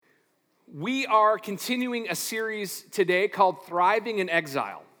We are continuing a series today called Thriving in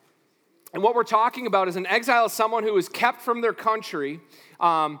Exile. And what we're talking about is an exile is someone who is kept from their country.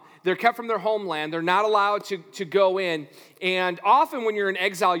 They're kept from their homeland. They're not allowed to go in. And often when you're in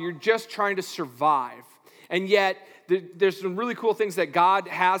exile, you're just trying to survive. And yet, there's some really cool things that God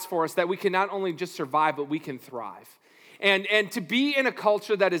has for us that we can not only just survive, but we can thrive. And to be in a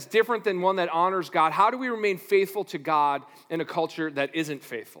culture that is different than one that honors God, how do we remain faithful to God in a culture that isn't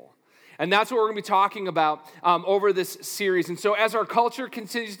faithful? And that's what we're going to be talking about over this series. And so as our culture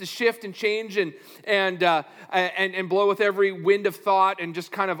continues to shift and change and blow with every wind of thought and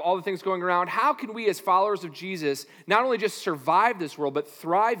just kind of all the things going around, how can we as followers of Jesus not only just survive this world, but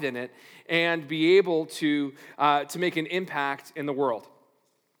thrive in it and be able to make an impact in the world?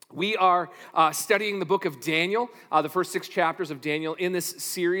 We are studying the book of Daniel, the first 6 chapters of Daniel in this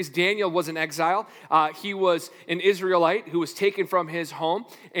series. Daniel was in exile. He was an Israelite who was taken from his home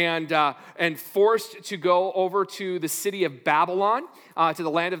and forced to go over to the city of Babylon, to the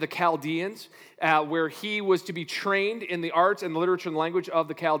land of the Chaldeans, where he was to be trained in the arts and the literature and language of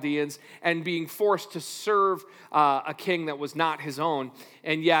the Chaldeans and being forced to serve a king that was not his own.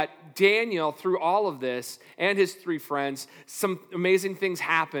 And yet Daniel, through all of this, and his 3 friends, some amazing things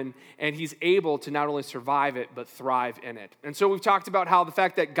happen, and he's able to not only survive it, but thrive in it. And so we've talked about how the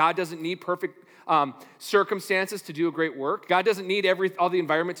fact that God doesn't need perfect circumstances to do a great work. God doesn't need all the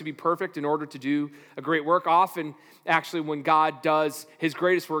environment to be perfect in order to do a great work. Often, actually, when God does his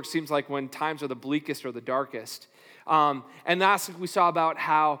greatest work, seems like when times are the bleakest or the darkest. And last week we saw about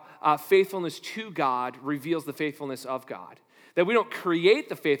how faithfulness to God reveals the faithfulness of God. That we don't create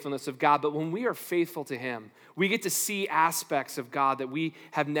the faithfulness of God, but when we are faithful to him, we get to see aspects of God that we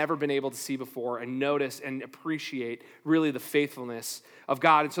have never been able to see before and notice and appreciate really the faithfulness of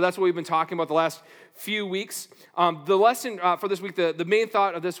God. And so that's what we've been talking about the last few weeks. The lesson for this week, the main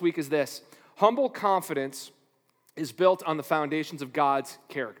thought of this week is this: humble confidence is built on the foundations of God's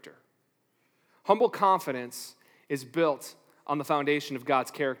character. Humble confidence is built on the foundation of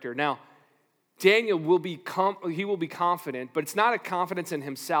God's character. Now, Daniel will be confident, but it's not a confidence in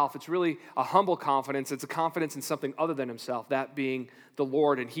himself. It's really a humble confidence. It's a confidence in something other than himself, that being the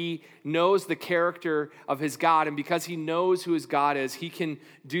Lord. And he knows the character of his God, and because he knows who his God is, he can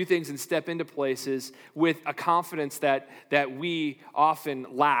do things and step into places with a confidence that we often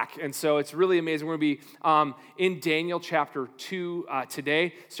lack. And so it's really amazing. We're going to be in Daniel chapter 2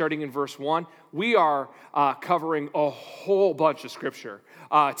 today, starting in verse 1. We are covering a whole bunch of scripture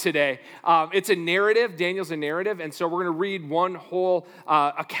today. It's a narrative. Daniel's a narrative, and so we're going to read one whole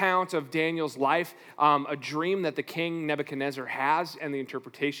account of Daniel's life, a dream that the king Nebuchadnezzar has and the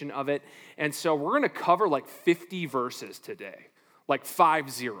interpretation of it. And so we're going to cover like 50 verses today, like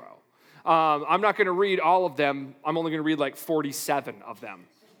 50. I'm not going to read all of them. I'm only going to read like 47 of them,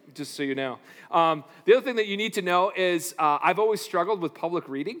 just so you know. The other thing that you need to know is I've always struggled with public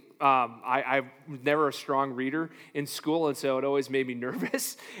reading. I was never a strong reader in school, and so it always made me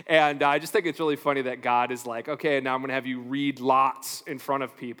nervous. And I just think it's really funny that God is like, okay, now I'm going to have you read lots in front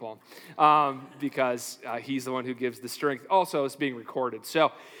of people because he's the one who gives the strength. Also, it's being recorded.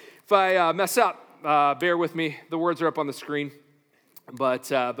 So if I mess up, bear with me. The words are up on the screen.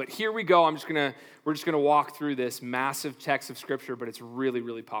 But here we go. We're just gonna walk through this massive text of Scripture, but it's really,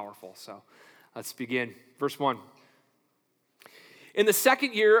 really powerful. So let's begin. Verse 1. In the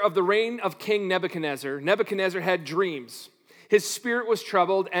 2nd year of the reign of King Nebuchadnezzar, Nebuchadnezzar had dreams. His spirit was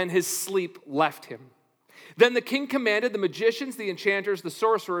troubled, and his sleep left him. Then the king commanded the magicians, the enchanters, the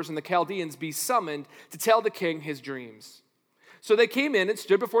sorcerers, and the Chaldeans be summoned to tell the king his dreams. So they came in and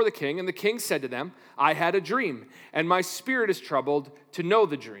stood before the king, and the king said to them, I had a dream, and my spirit is troubled to know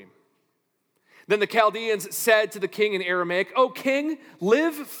the dream. Then the Chaldeans said to the king in Aramaic, O king,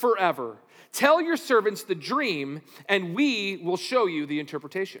 live forever. Tell your servants the dream, and we will show you the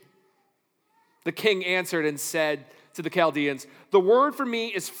interpretation. The king answered and said to the Chaldeans, the word for me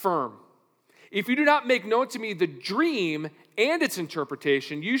is firm. If you do not make known to me the dream and its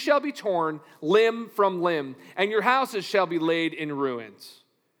interpretation, you shall be torn limb from limb, and your houses shall be laid in ruins.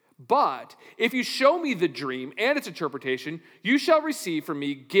 But if you show me the dream and its interpretation, you shall receive from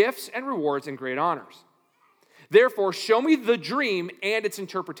me gifts and rewards and great honors. Therefore, show me the dream and its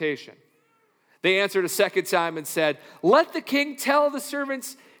interpretation. They answered a second time and said, let the king tell his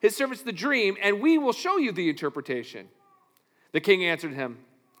servants the dream, and we will show you the interpretation. The king answered him,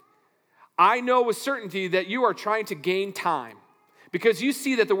 I know with certainty that you are trying to gain time, because you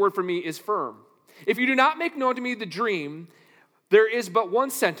see that the word for me is firm. If you do not make known to me the dream, there is but one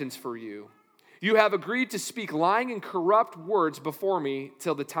sentence for you. You have agreed to speak lying and corrupt words before me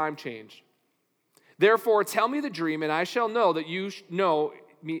till the time change. Therefore, tell me the dream, and I shall know that you know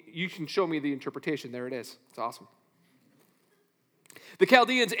show me the interpretation. There it is. It's awesome. The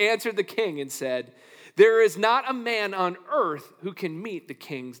Chaldeans answered the king and said, there is not a man on earth who can meet the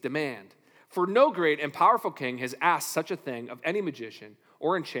king's demand. For no great and powerful king has asked such a thing of any magician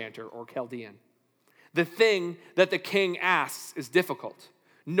or enchanter or Chaldean. The thing that the king asks is difficult.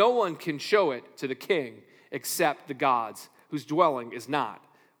 No one can show it to the king except the gods, whose dwelling is not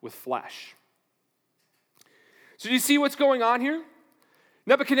with flesh. So do you see what's going on here?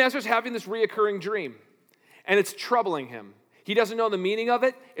 Nebuchadnezzar's having this reoccurring dream, and it's troubling him. He doesn't know the meaning of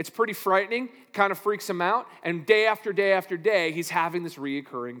it. It's pretty frightening, kind of freaks him out, and day after day after day, he's having this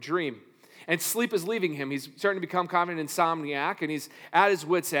reoccurring dream. And sleep is leaving him. He's starting to become kind of an insomniac, and he's at his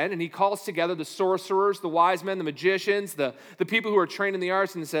wit's end, and he calls together the sorcerers, the wise men, the magicians, the people who are trained in the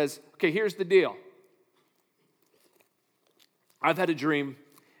arts, and says, okay, here's the deal. I've had a dream,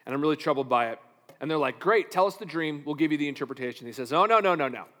 and I'm really troubled by it. And they're like, great, tell us the dream. We'll give you the interpretation. He says, oh,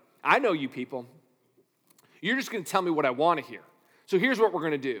 no. I know you people. You're just going to tell me what I want to hear. So here's what we're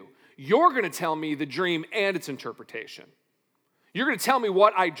going to do. You're going to tell me the dream and its interpretation. You're going to tell me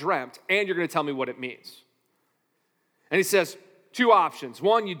what I dreamt, and you're going to tell me what it means. And he says, two options.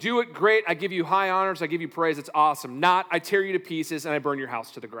 One, you do it, great. I give you high honors. I give you praise. It's awesome. Not, I tear you to pieces, and I burn your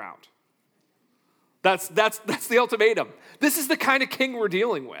house to the ground. That's the ultimatum. This is the kind of king we're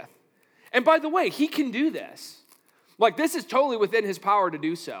dealing with. And by the way, he can do this. Like, this is totally within his power to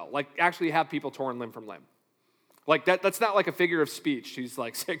do so. Like, actually have people torn limb from limb. Like, that's not like a figure of speech. He's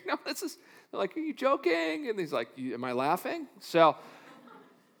like saying, no, this is, they're like, are you joking? And he's like, am I laughing? So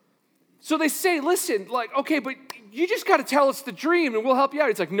they say, listen, like, okay, but you just got to tell us the dream and we'll help you out.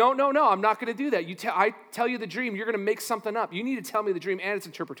 He's like, no, I'm not going to do that. I tell you the dream, you're going to make something up. You need to tell me the dream and its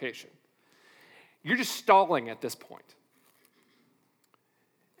interpretation. You're just stalling at this point.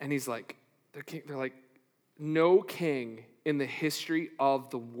 And he's like, they're like, no king in the history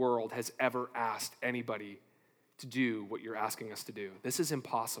of the world has ever asked anybody to do what you're asking us to do. This is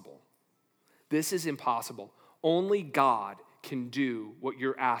impossible. This is impossible. Only God can do what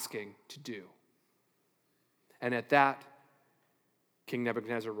you're asking to do. And at that, King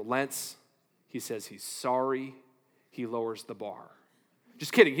Nebuchadnezzar relents. He says he's sorry. He lowers the bar.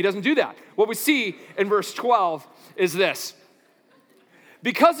 Just kidding. He doesn't do that. What we see in verse 12 is this.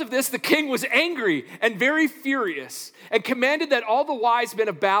 Because of this, the king was angry and very furious and commanded that all the wise men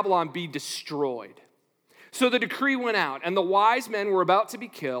of Babylon be destroyed. So the decree went out, and the wise men were about to be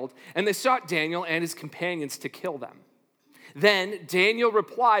killed, and they sought Daniel and his companions to kill them. Then Daniel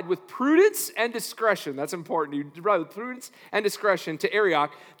replied with prudence and discretion. That's important. He replied with prudence and discretion to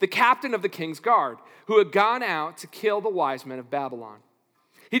Arioch, the captain of the king's guard, who had gone out to kill the wise men of Babylon.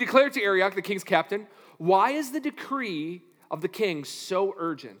 He declared to Arioch, the king's captain, why is the decree of the king so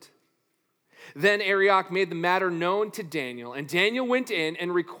urgent? Then Arioch made the matter known to Daniel, and Daniel went in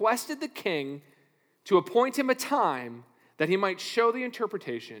and requested the king to appoint him a time that he might show the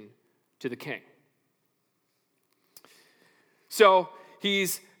interpretation to the king. So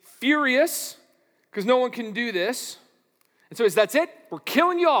he's furious because no one can do this. And so that's it. We're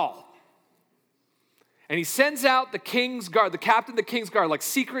killing you all. And he sends out the king's guard, the captain of the king's guard, like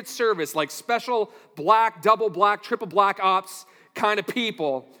Secret Service, like special black, double black, triple black ops kind of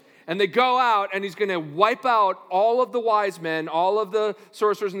people. And they go out, and he's going to wipe out all of the wise men, all of the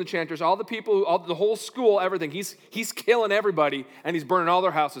sorcerers and the enchanters, all the people, the whole school, everything. He's killing everybody, and he's burning all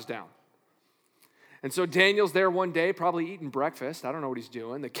their houses down. And so Daniel's there one day, probably eating breakfast. I don't know what he's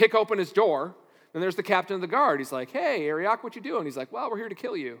doing. They kick open his door, and there's the captain of the guard. He's like, hey, Arioch, what you doing? He's like, well, we're here to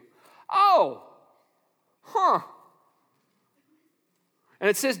kill you. Oh, huh. And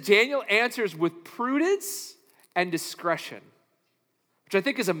it says Daniel answers with prudence and discretion, which I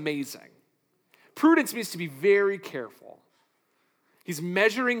think is amazing. Prudence means to be very careful. He's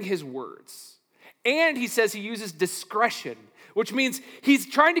measuring his words. And he says he uses discretion, which means he's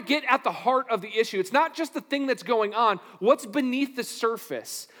trying to get at the heart of the issue. It's not just the thing that's going on. What's beneath the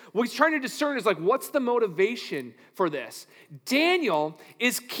surface? What he's trying to discern is like, what's the motivation for this? Daniel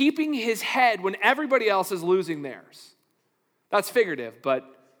is keeping his head when everybody else is losing theirs. That's figurative, but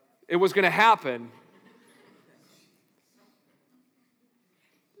it was going to happen.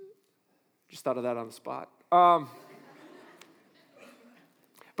 Just thought of that on the spot.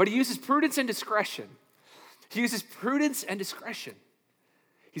 But he uses prudence and discretion. He uses prudence and discretion.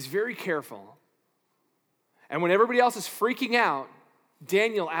 He's very careful. And when everybody else is freaking out,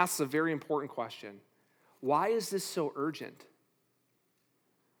 Daniel asks a very important question. Why is this so urgent?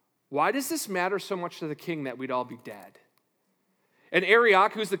 Why does this matter so much to the king that we'd all be dead? And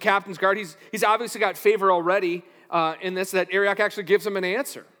Arioch, who's the captain's guard, he's obviously got favor already in this, that Arioch actually gives him an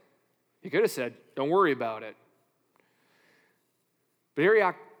answer. He could have said, don't worry about it. But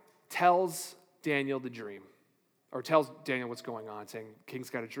Arioch tells Daniel the dream, or tells Daniel what's going on, saying, king's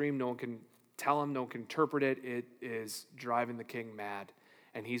got a dream, no one can tell him, no one can interpret it. It is driving the king mad,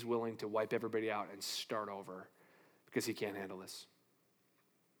 and he's willing to wipe everybody out and start over because he can't handle this.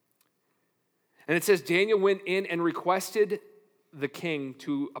 And it says Daniel went in and requested the king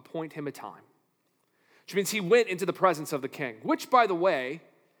to appoint him a time, which means he went into the presence of the king, which, by the way,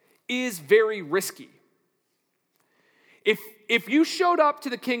 is very risky. If you showed up to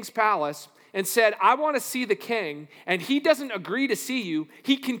the king's palace and said, I want to see the king, and he doesn't agree to see you,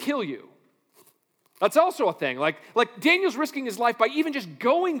 he can kill you. That's also a thing. Like Daniel's risking his life by even just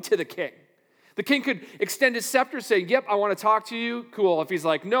going to the king. The king could extend his scepter, say, yep, I want to talk to you. Cool. If he's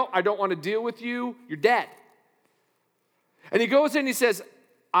like, no, I don't want to deal with you, you're dead. And he goes in and he says,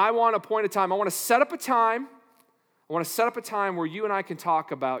 I want to appoint a time. I want to set up a time. I want to set up a time where you and I can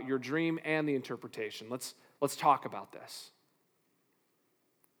talk about your dream and the interpretation. Let's talk about this.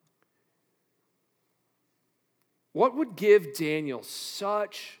 What would give Daniel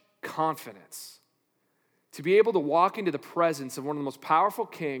such confidence to be able to walk into the presence of one of the most powerful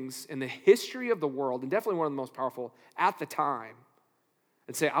kings in the history of the world, and definitely one of the most powerful at the time,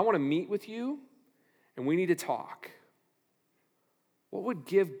 and say, I want to meet with you, and we need to talk? What would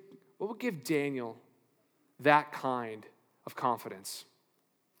give Daniel that kind of confidence?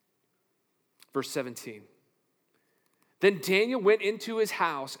 Verse 17. Then Daniel went into his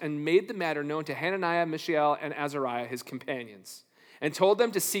house and made the matter known to Hananiah, Mishael, and Azariah, his companions, and told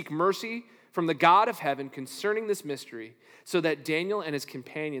them to seek mercy from the God of heaven concerning this mystery, so that Daniel and his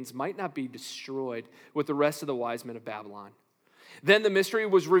companions might not be destroyed with the rest of the wise men of Babylon. Then the mystery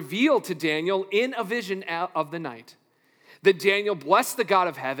was revealed to Daniel in a vision of the night. Then Daniel blessed the God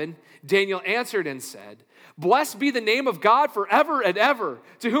of heaven. Daniel answered and said, Blessed be the name of God forever and ever,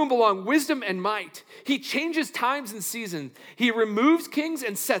 to whom belong wisdom and might. He changes times and seasons. He removes kings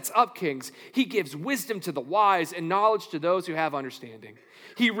and sets up kings. He gives wisdom to the wise and knowledge to those who have understanding.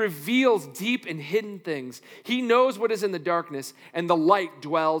 He reveals deep and hidden things. He knows what is in the darkness, and the light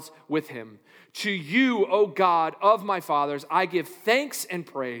dwells with him. To you, O God of my fathers, I give thanks and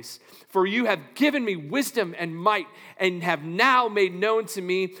praise, for you have given me wisdom and might, and have now made known to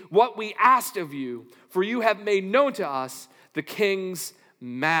me what we asked of you, for you have made known to us the king's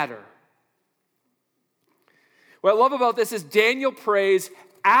matter. What I love about this is Daniel prays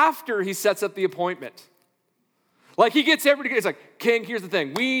after he sets up the appointment. Like he gets everybody, he's like, King, here's the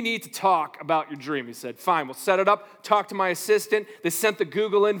thing. We need to talk about your dream. He said, fine, we'll set it up. Talk to my assistant. They sent the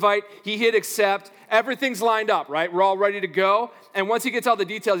Google invite. He hit accept. Everything's lined up, right? We're all ready to go. And once he gets all the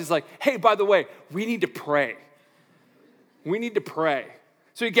details, he's like, hey, by the way, we need to pray. We need to pray.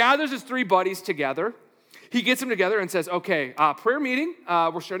 So he gathers his three buddies together. He gets them together and says, okay, prayer meeting.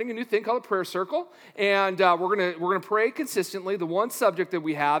 We're starting a new thing called a prayer circle, and we're gonna pray consistently. The one subject that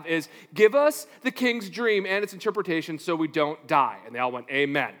we have is give us the king's dream and its interpretation so we don't die. And they all went,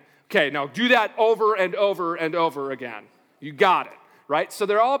 amen. Okay, now do that over and over and over again. You got it, right? So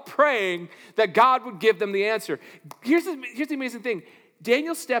they're all praying that God would give them the answer. Here's the amazing thing.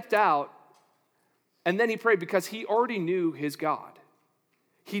 Daniel stepped out, and then he prayed because he already knew his God.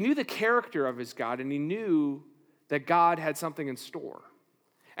 He knew the character of his God, and he knew that God had something in store.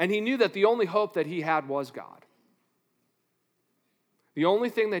 And he knew that the only hope that he had was God. The only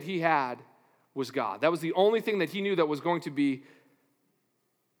thing that he had was God. That was the only thing that he knew that was going to be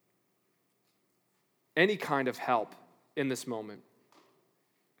any kind of help in this moment.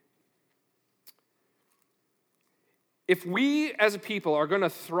 If we as a people are going to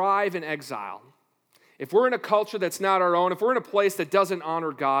thrive in exile, if we're in a culture that's not our own, if we're in a place that doesn't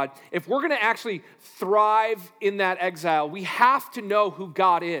honor God, if we're going to actually thrive in that exile, we have to know who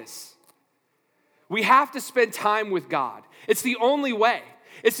God is. We have to spend time with God. It's the only way.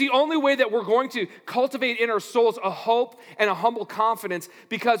 It's the only way that we're going to cultivate in our souls a hope and a humble confidence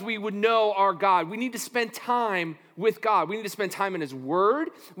because we would know our God. We need to spend time with God. We need to spend time in His Word.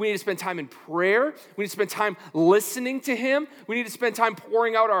 We need to spend time in prayer. We need to spend time listening to Him. We need to spend time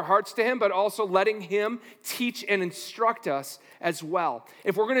pouring out our hearts to Him, but also letting Him teach and instruct us as well.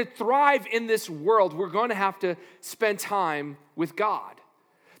 If we're going to thrive in this world, we're going to have to spend time with God.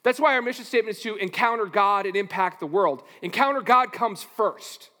 That's why our mission statement is to encounter God and impact the world. Encounter God comes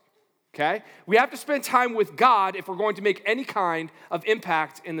first, okay? We have to spend time with God if we're going to make any kind of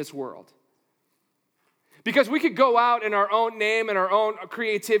impact in this world. Because we could go out in our own name and our own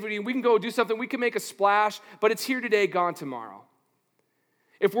creativity, and we can go do something, we can make a splash, but it's here today, gone tomorrow.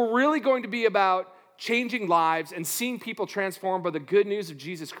 If we're really going to be about changing lives and seeing people transformed by the good news of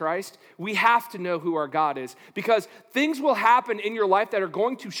Jesus Christ, we have to know who our God is, because things will happen in your life that are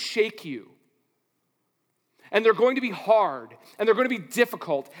going to shake you. and they're going to be hard, and they're going to be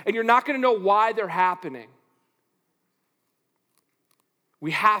difficult, and you're not going to know why they're happening.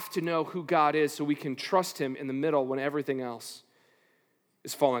 We have to know who God is so we can trust him in the middle when everything else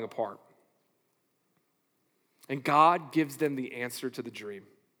is falling apart. And God gives them the answer to the dream.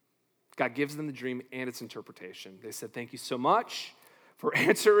 God gives them the dream and its interpretation. They said, thank you so much for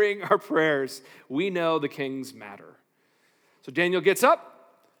answering our prayers. We know the kings matter. So Daniel gets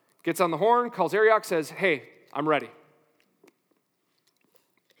up, gets on the horn, calls Arioch, says, hey, I'm ready.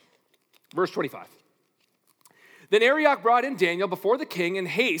 Verse 25. Then Arioch brought in Daniel before the king in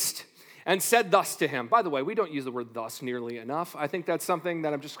haste and said thus to him. By the way, we don't use the word thus nearly enough. I think that's something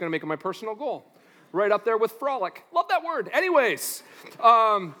that I'm just going to make it my personal goal. Right up there with frolic. Love that word. Anyways,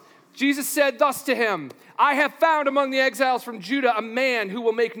 Jesus said thus to him, I have found among the exiles from Judah a man who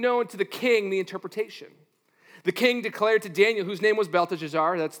will make known to the king the interpretation. The king declared to Daniel, whose name was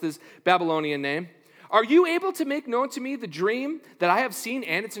Belteshazzar, that's this Babylonian name, are you able to make known to me the dream that I have seen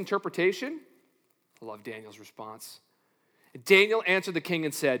and its interpretation? I love Daniel's response. Daniel answered the king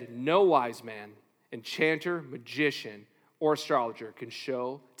and said, no wise man, enchanter, magician, or astrologer can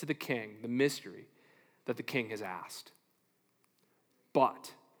show to the king the mystery that the king has asked.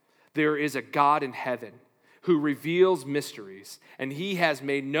 But there is a God in heaven who reveals mysteries, and he has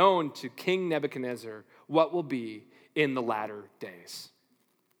made known to King Nebuchadnezzar what will be in the latter days.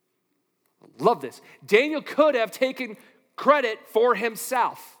 I love this. Daniel could have taken credit for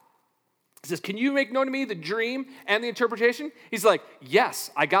himself. He says, can you make known to me the dream and the interpretation? He's like,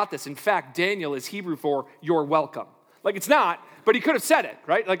 yes, I got this. In fact, Daniel is Hebrew for you're welcome. Like, it's not, but he could have said it,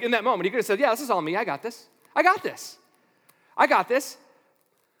 right? Like, in that moment, he could have said, yeah, this is all me. I got this. I got this. I got this.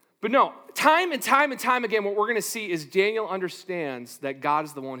 But no, time and time and time again, what we're going to see is Daniel understands that God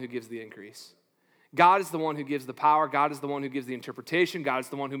is the one who gives the increase. God is the one who gives the power. God is the one who gives the interpretation. God is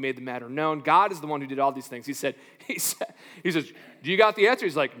the one who made the matter known. God is the one who did all these things. He says, do you got the answer?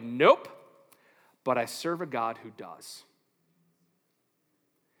 He's like, nope, but I serve a God who does.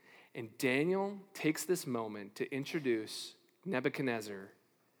 And Daniel takes this moment to introduce Nebuchadnezzar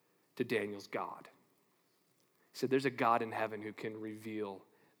to Daniel's God. He said, there's a God in heaven who can reveal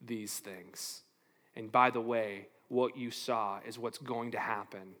these things. And by the way, what you saw is what's going to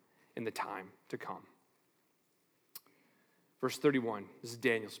happen in the time to come. Verse 31, this is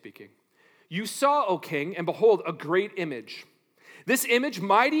Daniel speaking. You saw, O king, and behold, a great image. This image,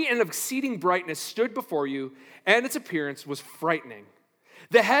 mighty and of exceeding brightness, stood before you, and its appearance was frightening.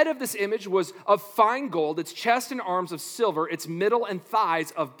 The head of this image was of fine gold, its chest and arms of silver, its middle and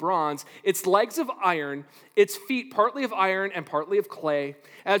thighs of bronze, its legs of iron, its feet partly of iron and partly of clay.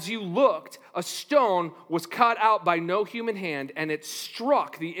 As you looked, a stone was cut out by no human hand, and it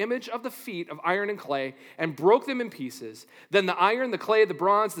struck the image of the feet of iron and clay and broke them in pieces. Then the iron, the clay, the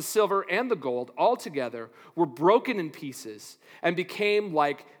bronze, the silver, and the gold all together were broken in pieces and became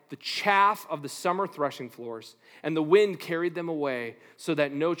like the chaff of the summer threshing floors, and the wind carried them away so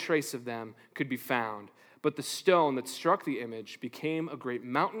that no trace of them could be found. But the stone that struck the image became a great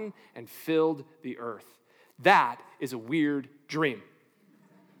mountain and filled the earth. That is a weird dream.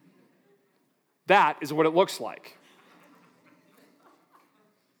 That is what it looks like.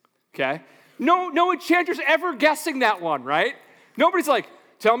 Okay? No enchanter's ever guessing that one, right? Nobody's like,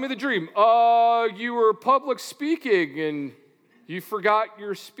 tell me the dream. You were public speaking and you forgot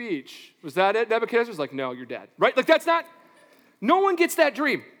your speech. Was that it? Nebuchadnezzar's like, no, you're dead. Right? Like, that's not, no one gets that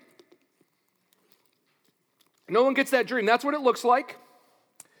dream. No one gets that dream. That's what it looks like.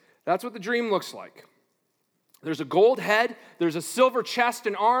 That's what the dream looks like. There's a gold head. There's a silver chest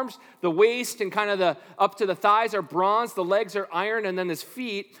and arms. The waist and kind of the up to the thighs are bronze. The legs are iron. And then his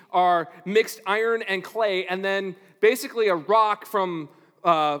feet are mixed iron and clay. And then basically a rock from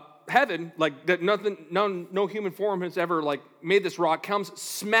heaven, like that no human form has ever like made this rock, comes,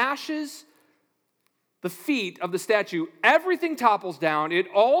 smashes the feet of the statue. Everything topples down. It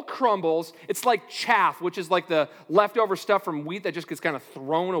all crumbles. It's like chaff, which is like the leftover stuff from wheat that just gets kind of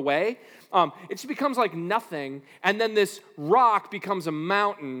thrown away. It just becomes like nothing. And then this rock becomes a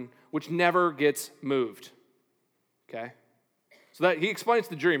mountain, which never gets moved. Okay? So that he explains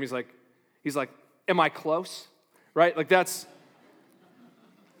the dream. He's like, am I close? Right? Like that's...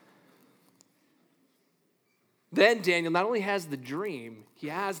 Then Daniel not only has the dream, he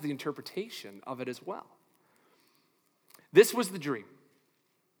has the interpretation of it as well. This was the dream.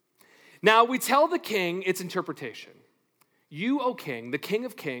 Now we tell the king its interpretation. You, O king, the king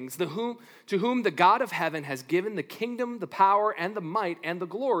of kings, to whom the God of heaven has given the kingdom, the power, and the might, and the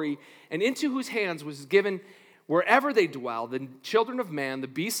glory, and into whose hands was given wherever they dwell, the children of man, the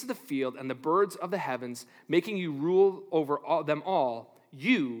beasts of the field, and the birds of the heavens, making you rule over them all,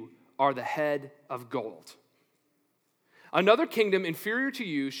 you are the head of gold. Another kingdom inferior to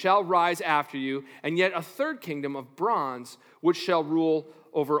you shall rise after you, and yet a third kingdom of bronze, which shall rule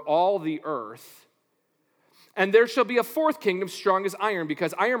over all the earth. And there shall be a fourth kingdom strong as iron,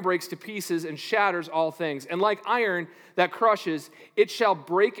 because iron breaks to pieces and shatters all things. And like iron that crushes, it shall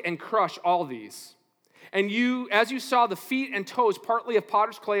break and crush all these. And you, as you saw the feet and toes, partly of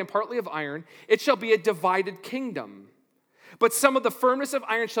potter's clay and partly of iron, it shall be a divided kingdom. But some of the firmness of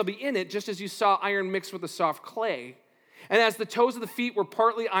iron shall be in it, just as you saw iron mixed with the soft clay. And as the toes of the feet were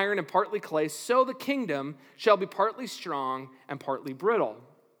partly iron and partly clay, so the kingdom shall be partly strong and partly brittle.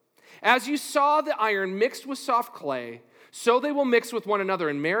 As you saw the iron mixed with soft clay, so they will mix with one another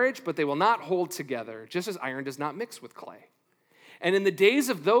in marriage, but they will not hold together, just as iron does not mix with clay. And in the days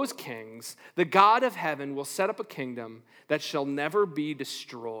of those kings, the God of heaven will set up a kingdom that shall never be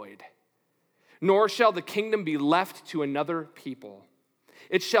destroyed, nor shall the kingdom be left to another people.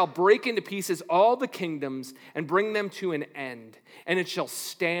 It shall break into pieces all the kingdoms and bring them to an end, and it shall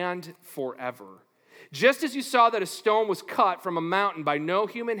stand forever. Just as you saw that a stone was cut from a mountain by no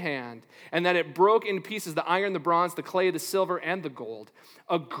human hand, and that it broke into pieces the iron, the bronze, the clay, the silver, and the gold,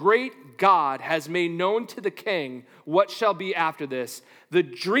 a great God has made known to the king what shall be after this. The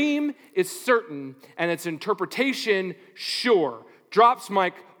dream is certain, and its interpretation sure. Drops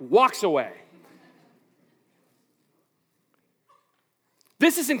mic, walks away.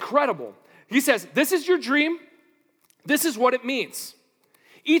 This is incredible. He says, this is your dream. This is what it means.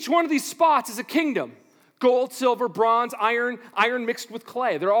 Each one of these spots is a kingdom. Gold, silver, bronze, iron mixed with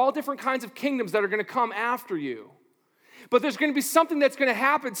clay. They're all different kinds of kingdoms that are going to come after you. But there's going to be something that's going to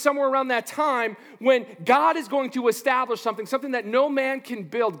happen somewhere around that time when God is going to establish something that no man can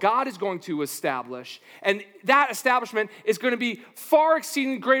build. God is going to establish. And that establishment is going to be far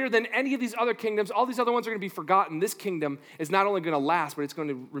exceeding greater than any of these other kingdoms. All these other ones are going to be forgotten. This kingdom is not only going to last, but it's going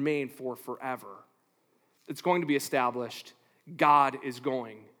to remain for forever. It's going to be established. God is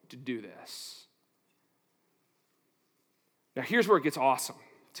going to do this. Now, here's where it gets awesome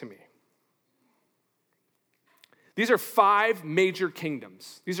to me. These are 5 major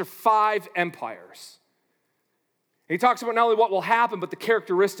kingdoms. These are 5 empires. And he talks about not only what will happen, but the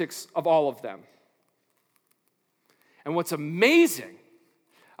characteristics of all of them. And what's amazing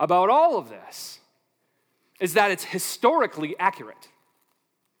about all of this is that it's historically accurate.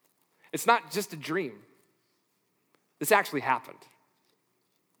 It's not just a dream. This actually happened.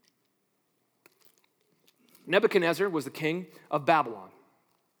 Nebuchadnezzar was the king of Babylon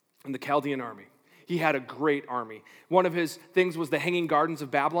and the Chaldean army. He had a great army. One of his things was the Hanging Gardens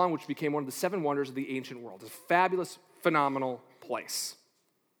of Babylon, which became one of the 7 wonders of the ancient world. It's a fabulous, phenomenal place.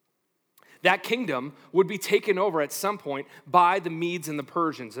 That kingdom would be taken over at some point by the Medes and the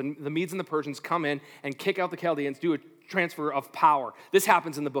Persians. And the Medes and the Persians come in and kick out the Chaldeans, do a transfer of power. This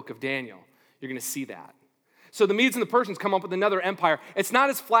happens in the book of Daniel. You're going to see that. So the Medes and the Persians come up with another empire. It's not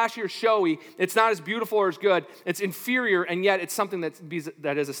as flashy or showy. It's not as beautiful or as good. It's inferior, and yet it's something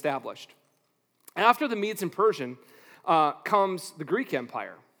that is established. After the Medes and Persian comes the Greek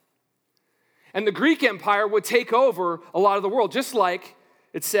Empire. And the Greek Empire would take over a lot of the world, just like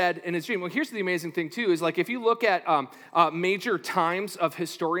it said in his dream. Well, here's the amazing thing, too, is like if you look at major times of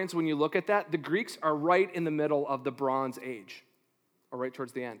historians, when you look at that, the Greeks are right in the middle of the Bronze Age, or right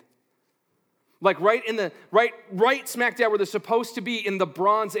towards the end. Like right smack dab where they're supposed to be in the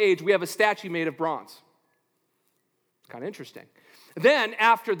Bronze Age, we have a statue made of bronze. Kind of interesting. Then,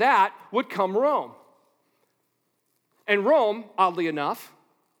 after that, would come Rome. And Rome, oddly enough,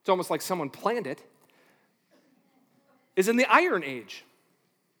 it's almost like someone planned it, is in the Iron Age.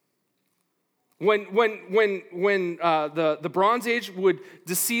 When the Bronze Age would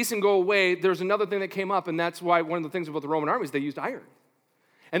decease and go away, there's another thing that came up, and that's why one of the things about the Roman army is they used iron.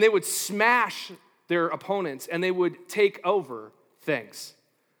 And they would smash their opponents, and they would take over things.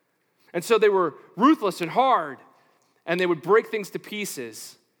 And so they were ruthless and hard, and they would break things to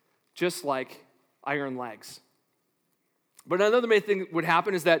pieces, just like iron legs. But another main thing that would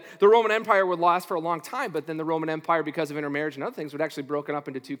happen is that the Roman Empire would last for a long time, but then the Roman Empire, because of intermarriage and other things, would actually broken up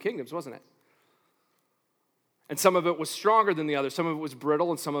into 2 kingdoms, wasn't it? And some of it was stronger than the other. Some of it was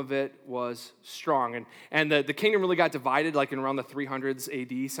brittle, and some of it was strong. And the kingdom really got divided like in around the 300s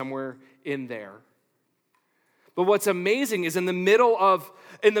AD, somewhere in there. But what's amazing is in the middle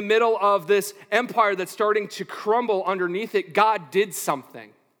of this empire that's starting to crumble underneath it, God did something.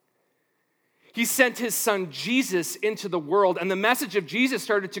 He sent his son Jesus into the world, and the message of Jesus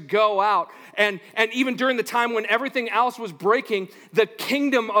started to go out. And even during the time when everything else was breaking, the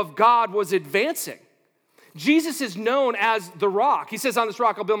kingdom of God was advancing. Jesus is known as the rock. He says, on this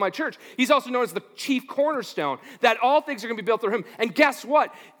rock I'll build my church. He's also known as the chief cornerstone, that all things are going to be built through him. And guess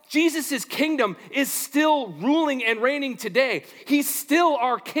what? Jesus' kingdom is still ruling and reigning today. He's still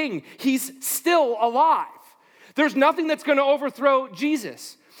our king. He's still alive. There's nothing that's going to overthrow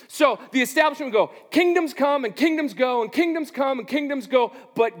Jesus. So the establishment will go, kingdoms come and kingdoms go, and kingdoms come and kingdoms go,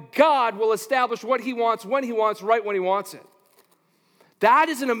 but God will establish what he wants, when he wants, right when he wants it. That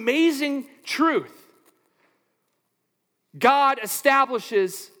is an amazing truth. God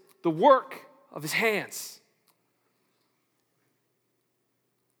establishes the work of his hands.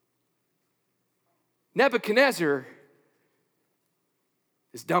 Nebuchadnezzar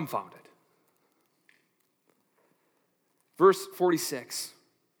is dumbfounded. Verse 46.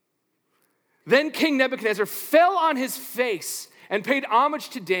 Then King Nebuchadnezzar fell on his face and paid homage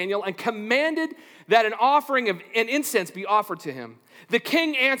to Daniel and commanded that an offering of an incense be offered to him. The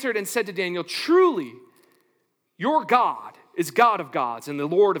king answered and said to Daniel, truly, your God is God of gods and the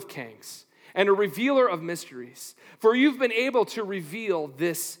Lord of kings and a revealer of mysteries, for you've been able to reveal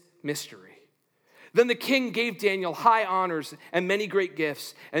this mystery. Then the king gave Daniel high honors and many great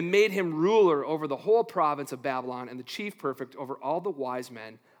gifts and made him ruler over the whole province of Babylon and the chief prefect over all the wise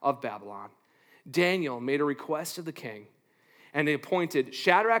men of Babylon. Daniel made a request to the king, and he appointed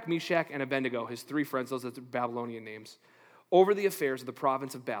Shadrach, Meshach, and Abednego, his three friends, those are the Babylonian names, over the affairs of the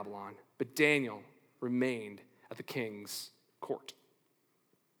province of Babylon. But Daniel remained at the king's court.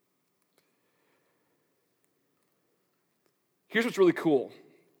 Here's what's really cool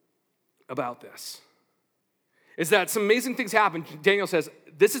about this, is that some amazing things happen. Daniel says,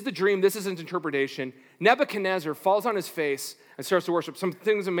 this is the dream, this is his interpretation. Nebuchadnezzar falls on his face and starts to worship. Some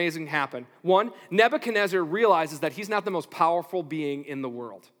things amazing happen. One, Nebuchadnezzar realizes that he's not the most powerful being in the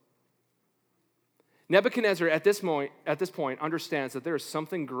world. Nebuchadnezzar at this point understands that there is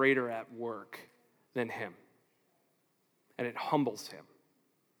something greater at work than him. And it humbles him.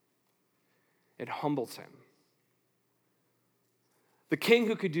 It humbles him. The king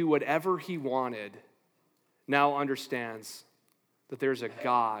who could do whatever he wanted now understands that there's a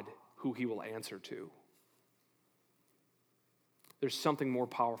God who he will answer to. There's something more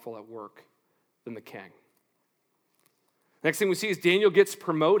powerful at work than the king. Next thing we see is Daniel gets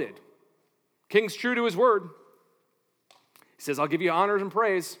promoted. King's true to his word. He says, I'll give you honors and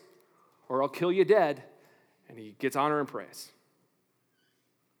praise, or I'll kill you dead. And he gets honor and praise.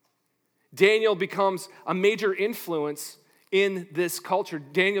 Daniel becomes a major influence in this culture.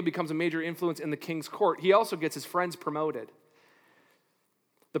 Daniel becomes a major influence in the king's court. He also gets his friends promoted.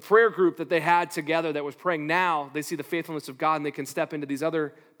 The prayer group that they had together that was praying, now they see the faithfulness of God and they can step into these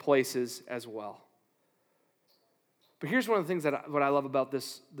other places as well. But here's one of the things what I love about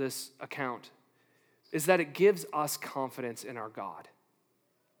this account is that it gives us confidence in our God.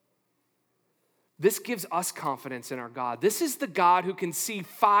 This gives us confidence in our God. This is the God who can see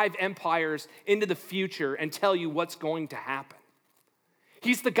 5 empires into the future and tell you what's going to happen.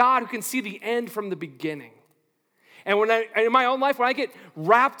 He's the God who can see the end from the beginning. And in my own life, when I get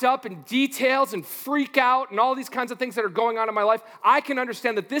wrapped up in details and freak out and all these kinds of things that are going on in my life, I can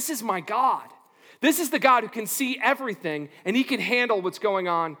understand that this is my God. This is the God who can see everything and he can handle what's going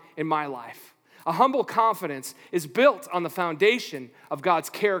on in my life. A humble confidence is built on the foundation of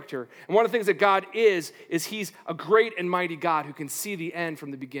God's character. And one of the things that God is he's a great and mighty God who can see the end from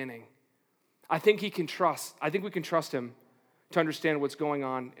the beginning. I think we can trust him to understand what's going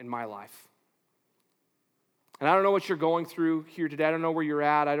on in my life. And I don't know what you're going through here today. I don't know where you're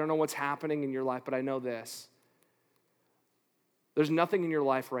at. I don't know what's happening in your life, but I know this. There's nothing in your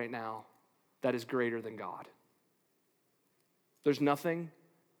life right now that is greater than God. There's nothing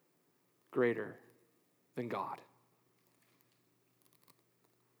greater than God.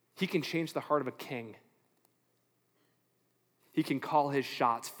 He can change the heart of a king. He can call his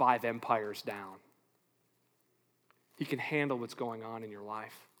shots 5 empires down. He can handle what's going on in your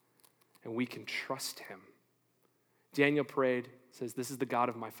life, and we can trust him. Daniel prayed, says, this is the God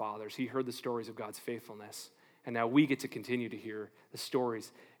of my fathers. He heard the stories of God's faithfulness, and now we get to continue to hear the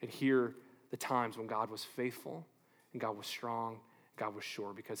stories and hear the times when God was faithful and God was strong, God was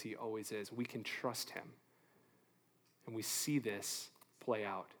sure, because he always is. We can trust him. And we see this play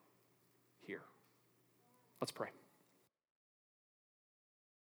out here. Let's pray.